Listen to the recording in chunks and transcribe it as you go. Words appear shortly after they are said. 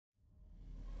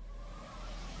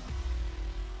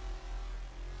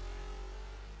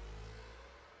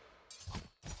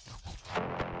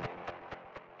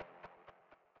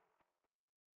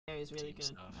Terry is really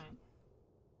good.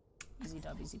 Right. Easy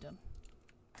dub, easy dub.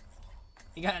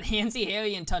 You got Handsy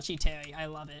Harry and Touchy Terry. I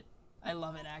love it. I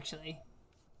love it, actually.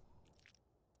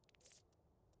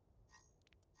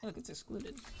 Hey, look, it's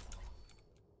excluded.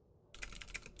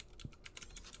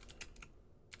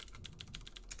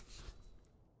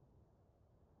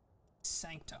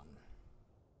 Sanctum.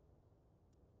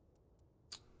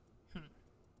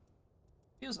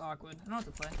 Feels awkward. I don't know what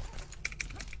to play.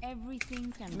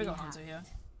 Everything can be go hacked, Hanzo here.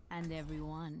 and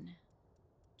everyone.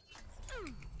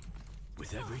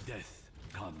 With every death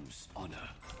comes honor.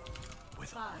 With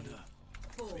 5, honor,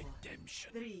 4,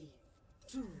 redemption. 3,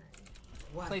 2,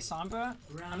 1. Play Sombra?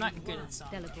 I'm not good at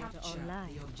Sombra. Teleporter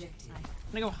online. The objective.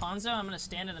 I'm gonna go Hanzo, I'm gonna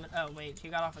stand in the oh wait, he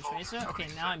got off a Tracer? Okay,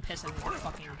 now I'm pissed at the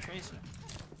fucking Tracer.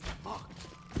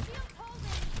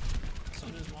 So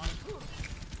there's one.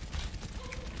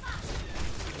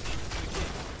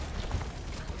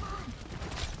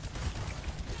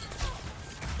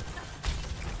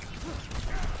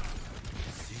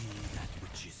 See that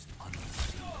which is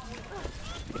unseen.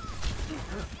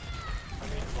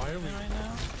 Why are we Right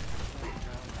now?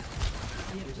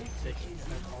 taking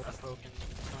all the poke in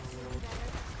the world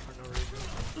for no reason?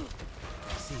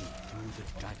 See through the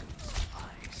dragon's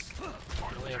eyes.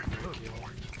 We only have 4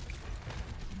 kills.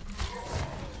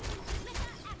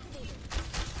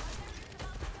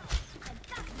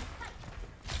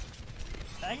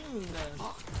 Tagging the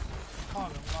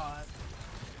hog a lot.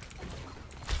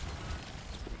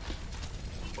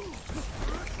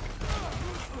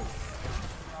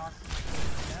 Rock,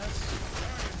 yes.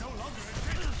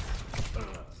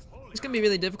 It's gonna be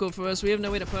really difficult for us. We have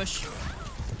no way to push.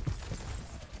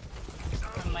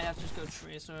 I might have to just go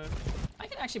Tracer. I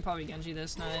could actually probably Genji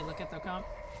this now that I look at the comp.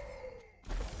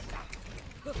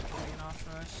 Taking off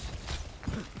first.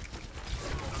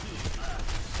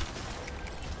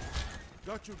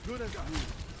 Got you good as new.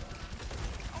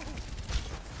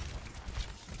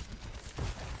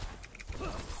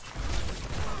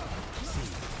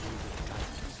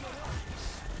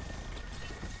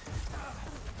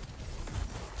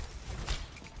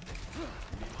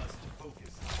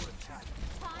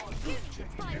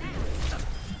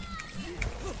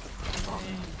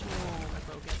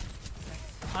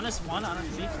 Honest one, on a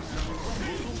beat.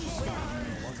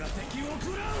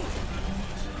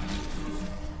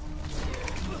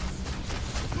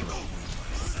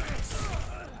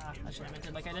 I should have meant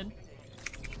it like I did.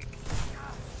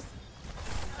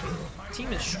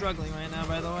 Team is struggling right now,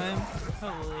 by the way.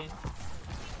 Holy.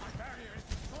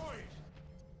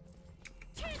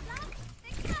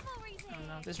 Oh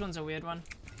no, this one's a weird one.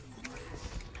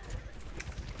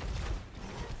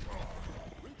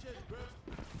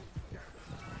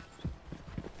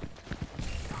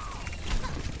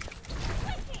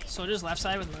 Soldier's left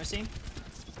side with Mercy.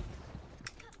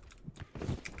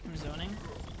 I'm zoning.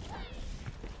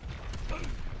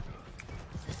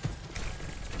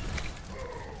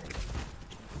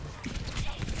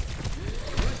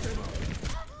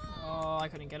 Oh, I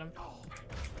couldn't get him.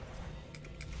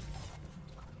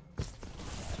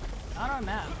 Not our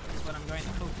map is what I'm going to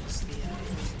hope is the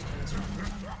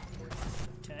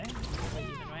okay, we're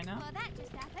even right now. Well, that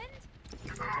just happened.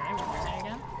 Okay, we're losing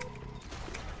again.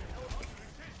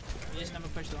 We just never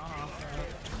pushed the on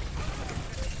off.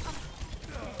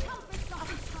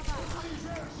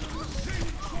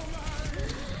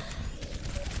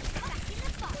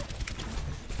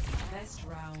 Best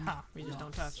round. Ha, we just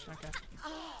don't touch. Okay.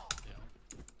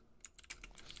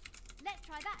 Let's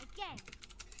try that again.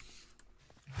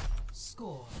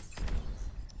 Score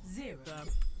 0 Uh,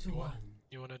 to 1.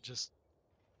 You wanna just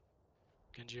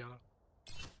Genji on?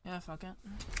 yeah, fuck it.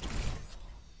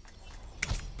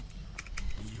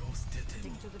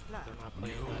 Stick to the plan. They're not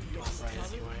playing that top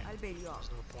right anyway. I'll bail you out.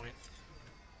 There's no point.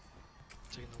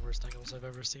 Taking the worst angles I've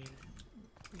ever seen.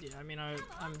 Yeah, I mean,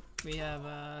 we have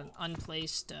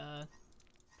unplaced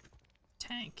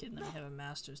tank, and then we have a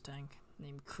master's tank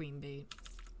named Creambait.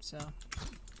 So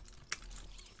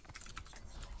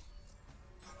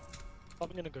I'm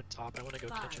gonna go top. I wanna go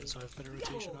kitchen, so I have better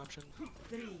rotation option.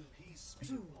 3,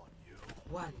 2,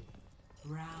 1.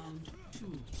 Round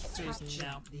 2. seriously,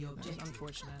 now The that's objective.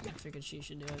 unfortunate. I figured she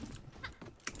should do it.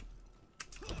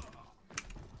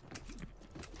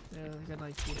 Yeah, they could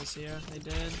like beat us here. They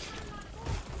did.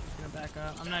 Gonna back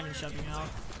up. I'm not even shoving out.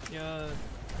 Yo,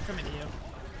 I'm coming to you.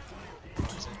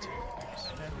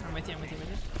 Okay, I'm with you. I'm with you. With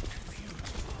you.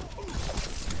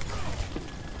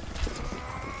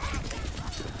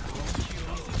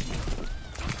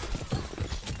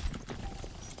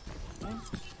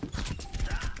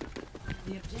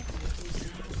 The objective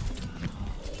is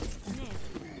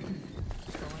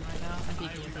Going right now. I'm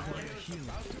peeking.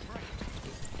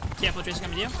 Careful, Tracer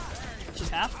coming to you. She's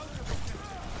half.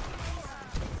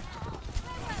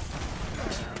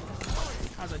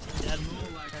 How's our team dead?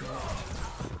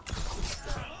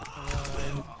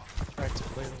 Tried to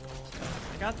play the wall.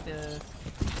 I got the...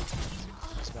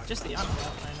 Just the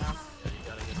unwrap right now.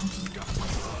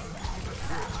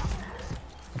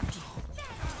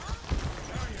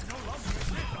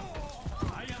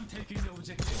 I am taking the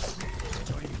objective.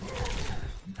 Join me.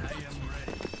 I am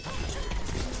ready.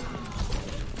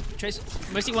 Trace,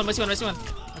 Mercy one.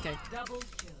 Okay. Double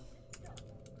kill.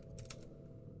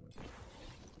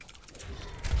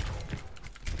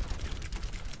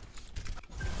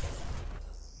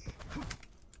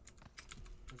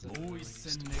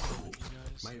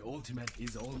 My ultimate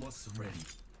is almost ready.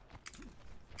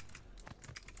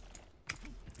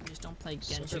 Just don't play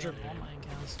Genji on all my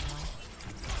accounts now.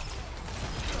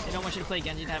 They don't want you to play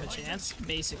Genji to have a chance,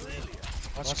 basically.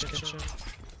 Watch kitchen.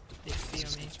 They fear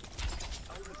me.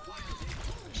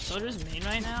 Soldier's main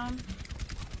right now.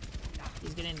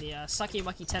 He's getting the sucky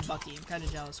wucky Ted Bucky. I'm kind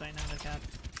of jealous right now, look at.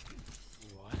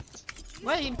 What?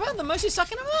 Wait, but the Mercy's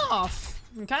sucking him off.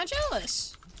 I'm kind of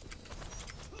jealous.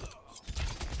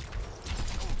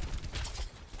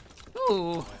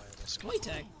 Ooh, wait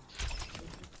tag.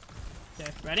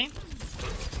 Okay, ready?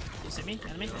 You see me?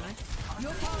 Enemy?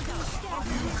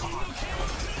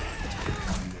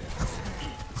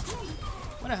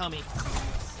 What a homie.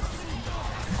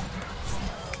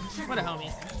 What a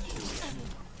homie.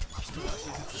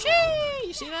 Shee!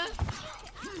 You see that?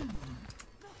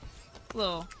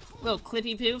 Little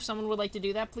clippy poo. If someone would like to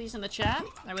do that, please, in the chat.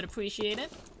 I would appreciate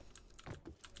it.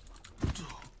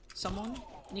 Someone?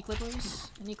 Any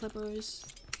clippers? Any clippers?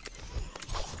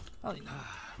 Probably not.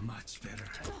 Much better.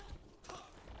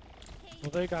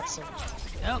 Well, they got some.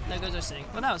 Oh, there goes our sig.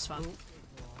 Well, that was fun.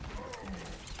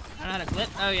 I don't know how to clip.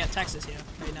 Oh yeah, text is here.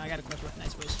 Right now I got a clip with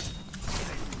nice boys.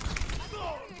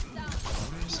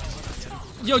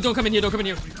 Yo, don't come in here, don't come in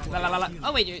here. La la la la.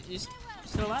 Oh wait, you're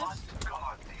still alive?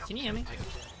 Can you hear me?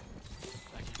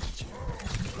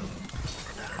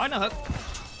 Oh no hook.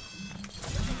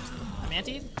 I'm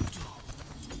antied.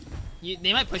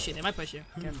 They might push you, they might push you.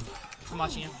 Careful. I'm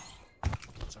watching you.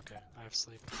 It's okay. I have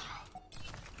sleep.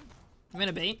 I'm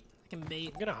gonna bait. I can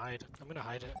bait. I'm gonna hide. I'm gonna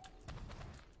hide it.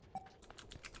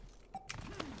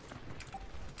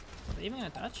 Are they even gonna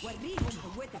touch? They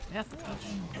have to touch.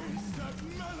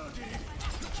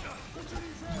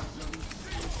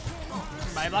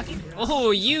 Bye blocking? Oh,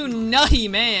 you nutty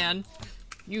man!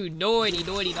 You naughty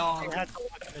dog. I had to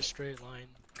walk in a straight line.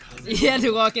 You had to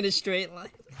walk in a straight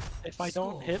line. If I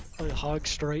don't hit the hog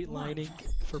straight lining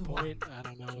for point, I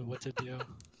don't know what to do.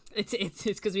 It's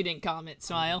because we didn't comment.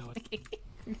 Smile.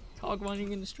 Hog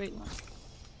running in a straight line.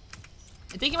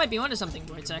 I think you might be onto something,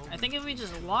 Vortec. I think if we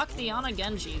just lock the Ana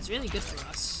Genji, it's really good for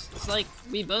us. It's like,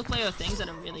 we both play our things that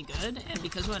are really good, and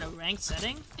because we're in a ranked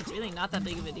setting, it's really not that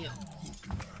big of a deal.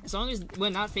 As long as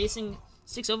we're not facing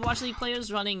 6 Overwatch League players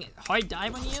running hard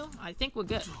dive on you, I think we're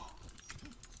good.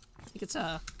 I think it's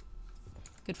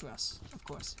good for us, of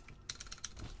course.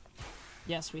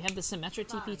 Yes, we have the symmetric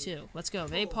TP too. Let's go.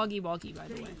 Very poggy woggy, by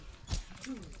the way.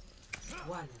 2,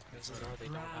 1. They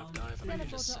don't have dive, and they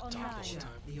just sit top all the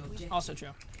time. Also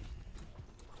true.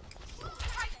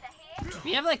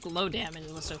 We have like low damage.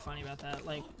 What's so funny about that?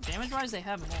 Like damage wise, they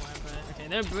have more. But okay,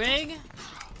 they're brig.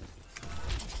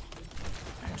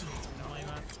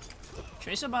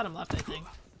 Tracer bottom left, I think.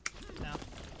 No.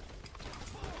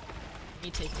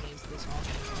 Me taking this hall.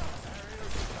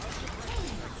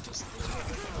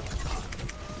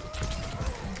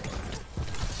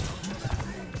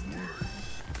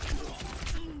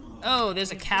 Oh,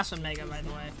 there's a Castle Mega, by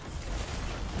the way.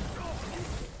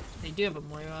 They do have a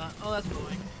Moira. Oh, that's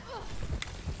annoying.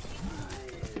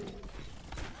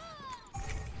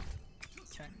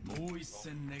 Okay.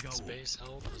 Space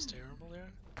health was terrible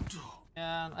there.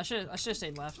 Yeah, I should have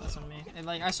stayed left. That's on me. And,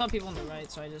 like I saw people on the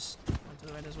right, so I just went to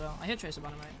the right as well. I hit Tracer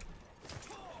bottom right.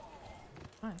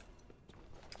 Fine.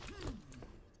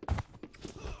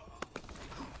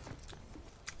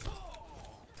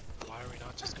 Why are we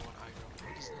not just going high ground?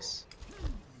 What is this?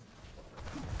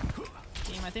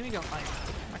 Team, I think we go high.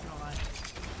 I'm not gonna lie.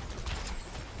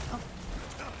 Oh.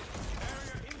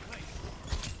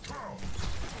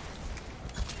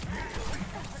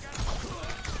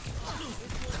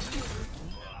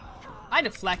 I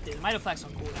deflected. My deflect's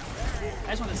on cooldown.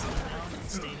 I just want to sit down and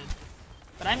stated.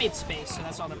 But I made space, so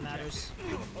that's all that matters.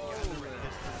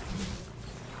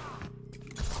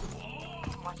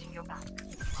 Watching your back.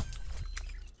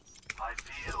 I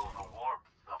feel the warmth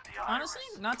of the Honestly,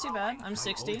 not too bad. I'm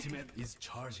 60. Ultimate is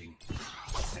charging.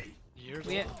 Years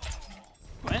We old.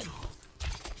 what?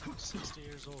 60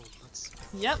 years old. That's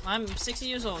Yep, I'm 60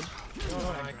 years old.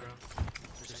 high ground.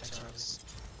 Ridiculous.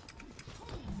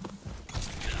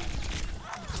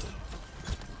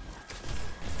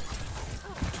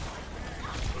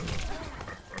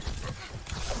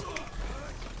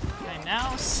 Okay,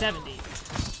 now 70.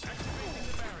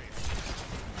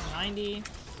 90.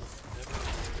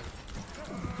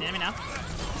 The enemy now.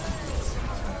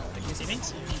 Can you see me?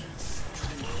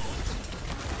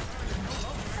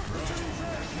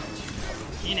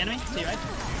 You an enemy? To your right.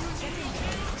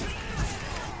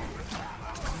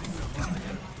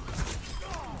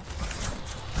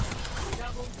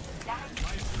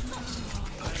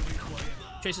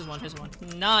 Traces one, traces one.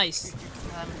 Nice!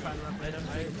 I'm proud of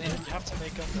that. You have to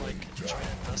make them like try to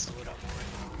invest a little more.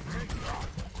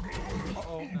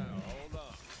 Uh-oh.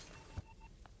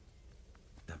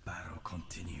 The battle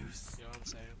continues. You know what I'm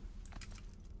saying?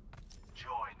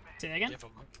 Join me. Say that again?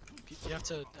 You have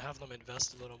to have them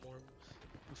invest a little more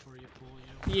before you pull,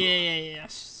 Yeah.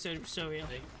 So real.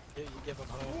 You give them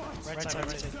hope. Right side.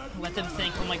 Let them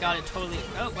think, oh my god, it totally.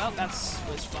 Oh, well,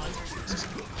 was fun.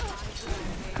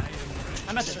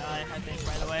 I'm about to die, I think,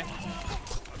 by the way.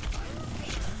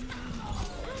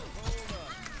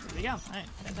 There we go. Alright,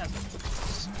 fantastic.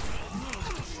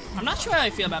 I'm not sure how I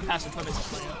feel about Passive Flip as a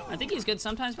player. I think he's good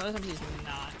sometimes, but other times he's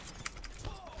not.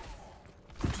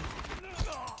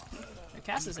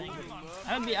 Cass is angry.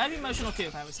 I'd be emotional too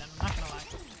if I was him, I'm not gonna lie.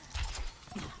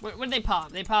 What did they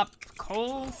pop? They pop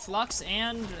Cole, Flux,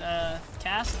 and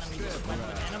Cass, and then we just went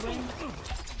with Mana Blade.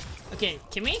 Okay,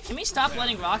 can we stop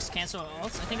letting rocks cancel our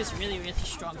ults? I think it's really, really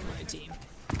strong for our team.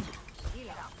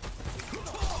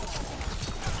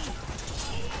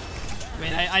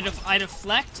 Wait, I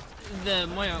deflect the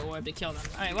Moira orb to kill them.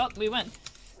 Alright, well, we win.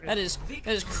 That is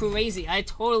crazy. I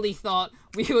totally thought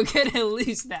we were gonna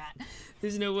lose that.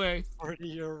 There's no way.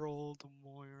 40-year-old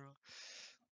Moira.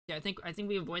 Yeah, I think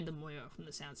we avoid the Moira from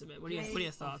the sounds of it. What are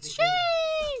your thoughts?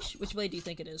 Sheesh! Which blade do you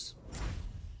think it is?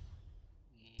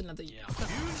 Another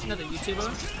YouTuber.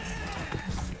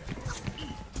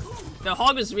 The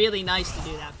hog was really nice to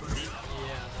do that for me.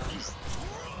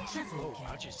 Yeah, oh,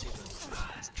 how'd you see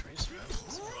the trace?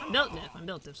 I'm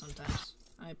built diff sometimes.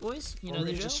 Alright, boys, you know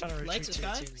the drill. Like,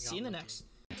 subscribe, see you in the next.